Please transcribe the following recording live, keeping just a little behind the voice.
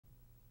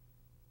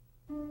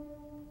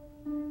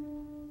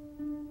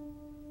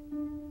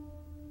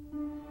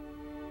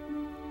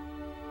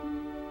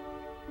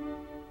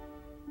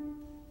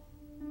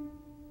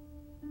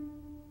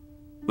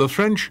The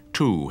French,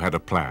 too, had a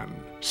plan,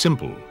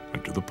 simple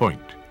and to the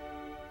point.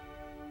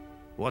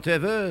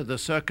 Whatever the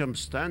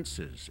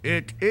circumstances,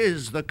 it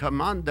is the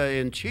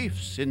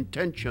commander-in-chief's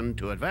intention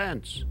to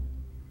advance.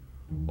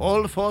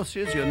 All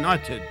forces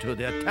united to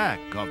the attack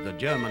of the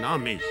German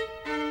armies.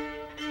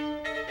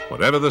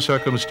 Whatever the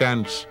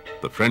circumstance,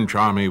 the French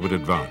army would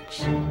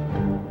advance.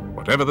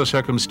 Whatever the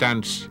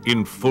circumstance,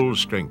 in full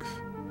strength.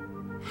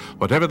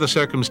 Whatever the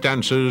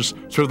circumstances,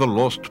 through the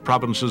lost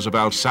provinces of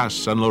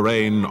Alsace and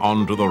Lorraine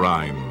on to the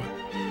Rhine.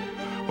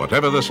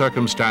 Whatever the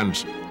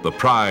circumstance, the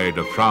pride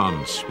of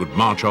France would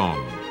march on.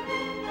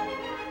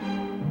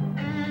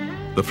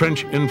 The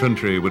French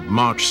infantry would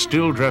march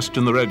still dressed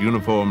in the red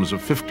uniforms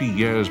of 50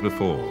 years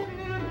before.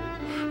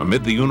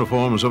 Amid the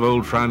uniforms of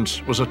old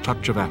France was a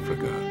touch of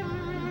Africa.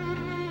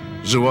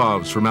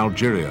 Zouaves from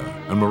Algeria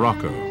and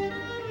Morocco,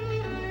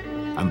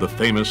 and the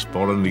famous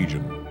Foreign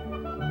Legion.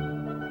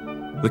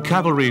 The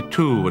cavalry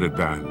too would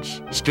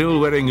advance, still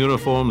wearing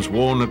uniforms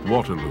worn at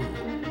Waterloo,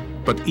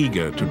 but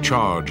eager to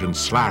charge and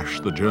slash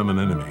the German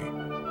enemy.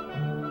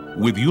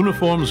 With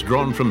uniforms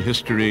drawn from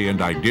history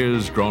and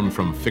ideas drawn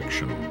from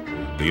fiction,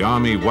 the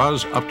army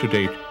was up to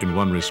date in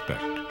one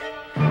respect.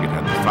 It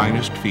had the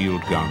finest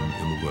field gun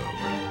in the world,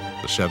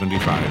 the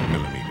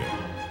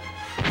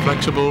 75mm.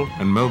 Flexible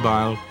and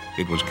mobile,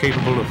 it was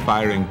capable of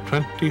firing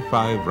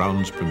 25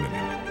 rounds per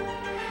minute.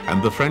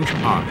 And the French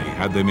army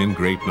had them in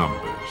great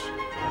numbers.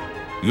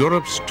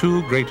 Europe's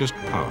two greatest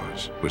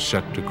powers were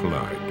set to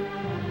collide.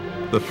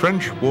 The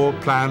French War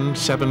Plan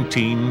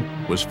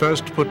 17 was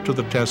first put to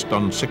the test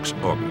on 6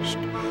 August,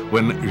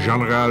 when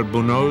General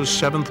Bunau's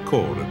 7th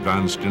Corps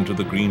advanced into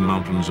the Green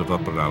Mountains of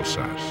Upper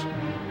Alsace.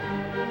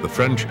 The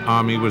French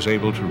army was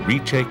able to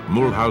retake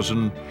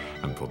Mulhausen,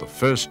 and for the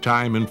first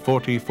time in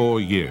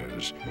 44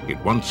 years, it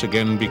once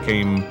again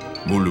became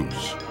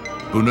Mulhouse.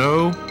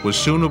 Bunau was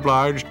soon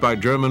obliged by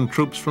German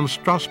troops from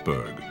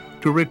Strasbourg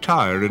to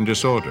retire in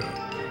disorder,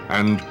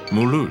 and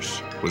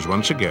Mulhouse was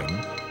once again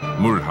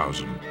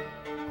Mulhausen.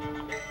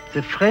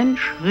 The French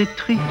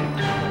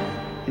retreated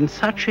in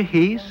such a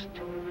haste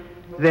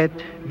that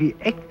we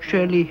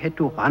actually had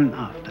to run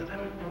after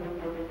them.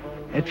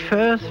 At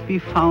first we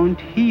found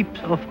heaps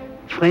of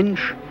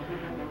French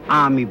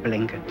army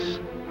blankets,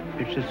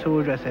 which the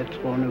soldiers had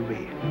thrown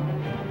away.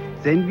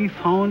 Then we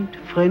found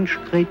French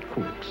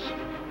greatcoats.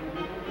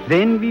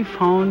 Then we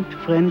found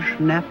French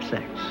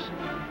knapsacks.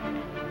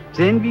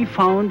 Then we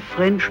found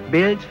French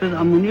belts with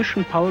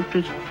ammunition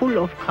pouches full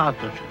of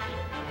cartridges.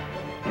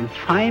 And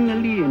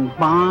finally, in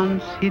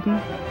barns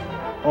hidden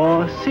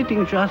or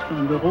sitting just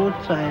on the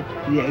roadside,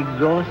 the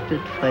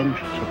exhausted French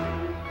soldiers.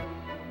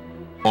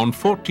 On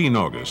 14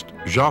 August,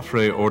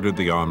 Joffre ordered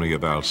the army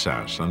of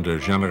Alsace under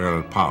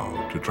General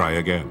Pau to try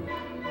again.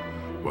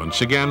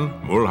 Once again,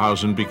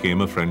 Mulhausen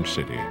became a French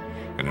city,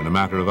 and in a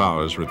matter of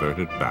hours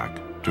reverted back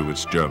to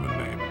its German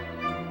name.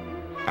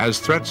 As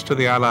threats to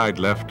the Allied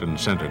left and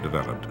center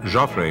developed,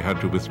 Joffre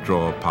had to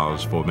withdraw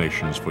Pau's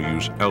formations for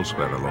use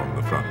elsewhere along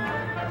the front.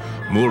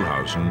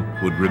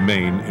 Mulhausen would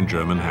remain in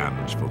German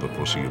hands for the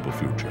foreseeable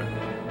future.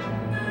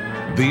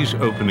 These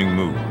opening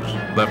moves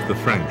left the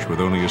French with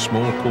only a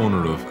small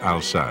corner of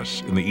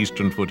Alsace in the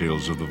eastern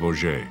foothills of the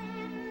Vosges.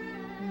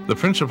 The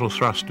principal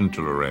thrust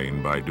into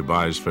Lorraine by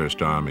Dubai's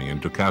First Army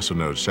and to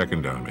Castelnau's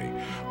Second Army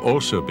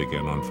also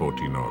began on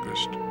 14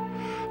 August.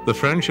 The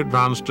French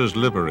advanced as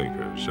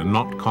liberators and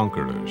not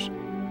conquerors.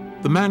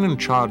 The man in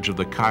charge of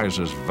the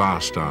Kaiser's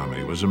vast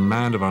army was a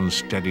man of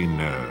unsteady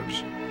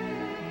nerves.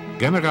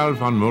 General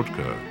von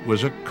Moltke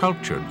was a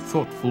cultured,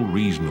 thoughtful,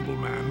 reasonable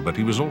man, but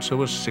he was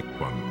also a sick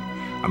one,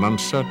 an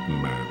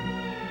uncertain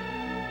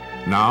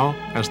man. Now,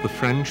 as the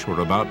French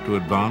were about to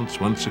advance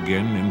once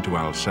again into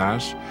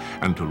Alsace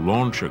and to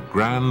launch a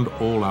grand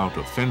all-out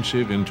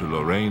offensive into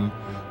Lorraine,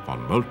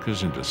 von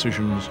Moltke's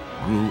indecisions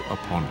grew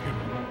upon him.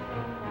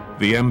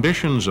 The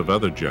ambitions of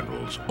other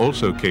generals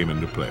also came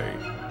into play.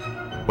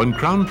 When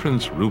Crown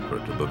Prince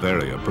Rupert of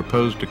Bavaria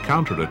proposed a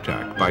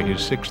counterattack by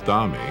his 6th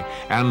Army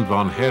and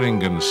von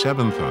Heringen's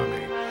 7th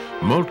Army,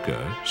 Moltke,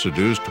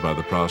 seduced by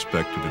the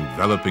prospect of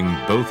enveloping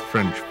both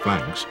French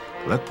flanks,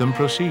 let them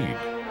proceed.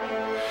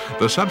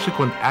 The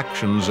subsequent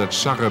actions at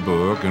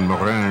Sarrebourg and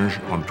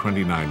Morange on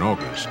 29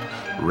 August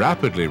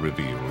rapidly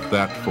revealed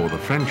that for the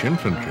French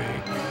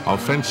infantry,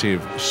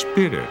 offensive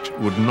spirit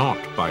would not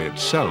by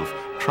itself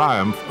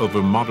triumph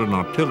over modern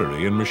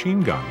artillery and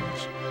machine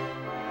guns.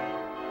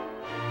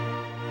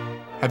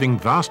 Having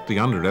vastly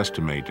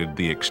underestimated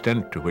the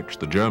extent to which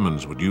the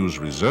Germans would use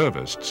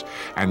reservists,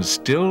 and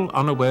still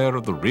unaware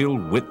of the real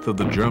width of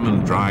the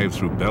German drive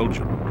through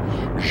Belgium,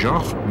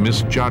 Joffre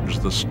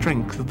misjudged the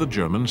strength of the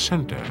German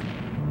center.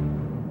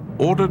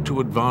 Ordered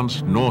to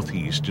advance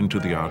northeast into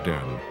the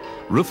Ardennes,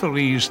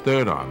 Rutherie's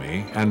 3rd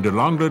Army and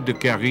Delangle de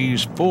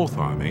Cary's 4th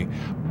Army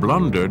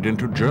blundered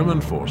into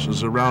German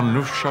forces around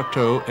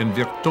Neufchâteau and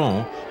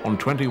Virton on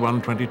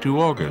 21-22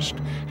 August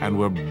and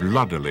were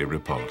bloodily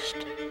repulsed.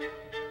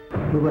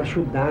 we were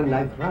shot down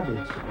like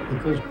rabbits,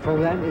 because for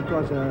them it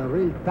was a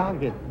real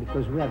target,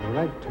 because we had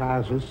red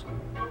trousers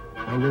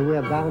and we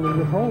were down in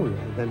the hole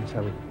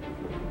themselves.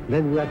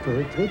 Then we had to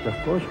retreat, of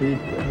course. We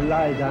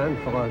lie down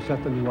for a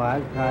certain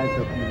while, try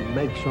to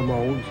make some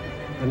holes,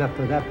 and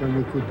after that, when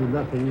we could do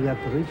nothing, we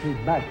had to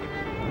retreat back.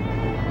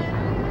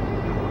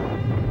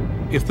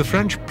 If the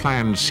French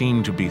plan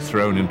seemed to be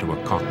thrown into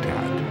a cocked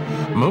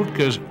hat,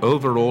 Moltke's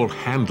overall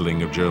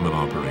handling of German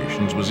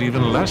operations was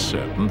even less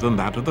certain than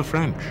that of the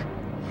French.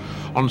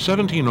 On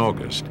 17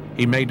 August,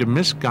 he made a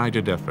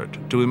misguided effort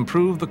to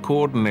improve the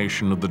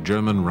coordination of the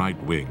German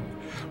right wing,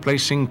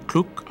 placing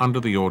Kluck under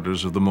the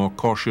orders of the more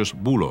cautious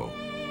Bülow.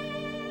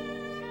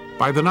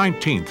 By the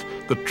 19th,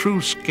 the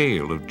true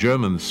scale of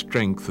German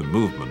strength and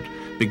movement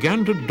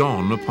began to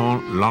dawn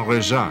upon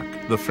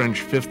Lanrezac, the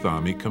French Fifth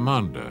Army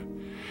commander.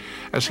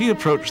 As he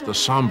approached the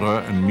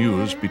Sambre and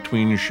Meuse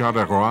between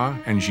Charleroi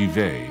and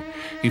Givet,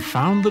 he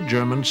found the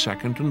German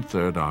Second and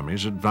Third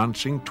Armies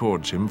advancing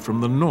towards him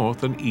from the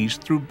north and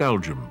east through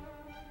Belgium.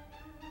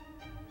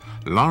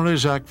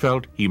 Lanrezac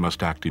felt he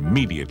must act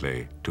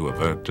immediately to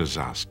avert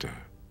disaster.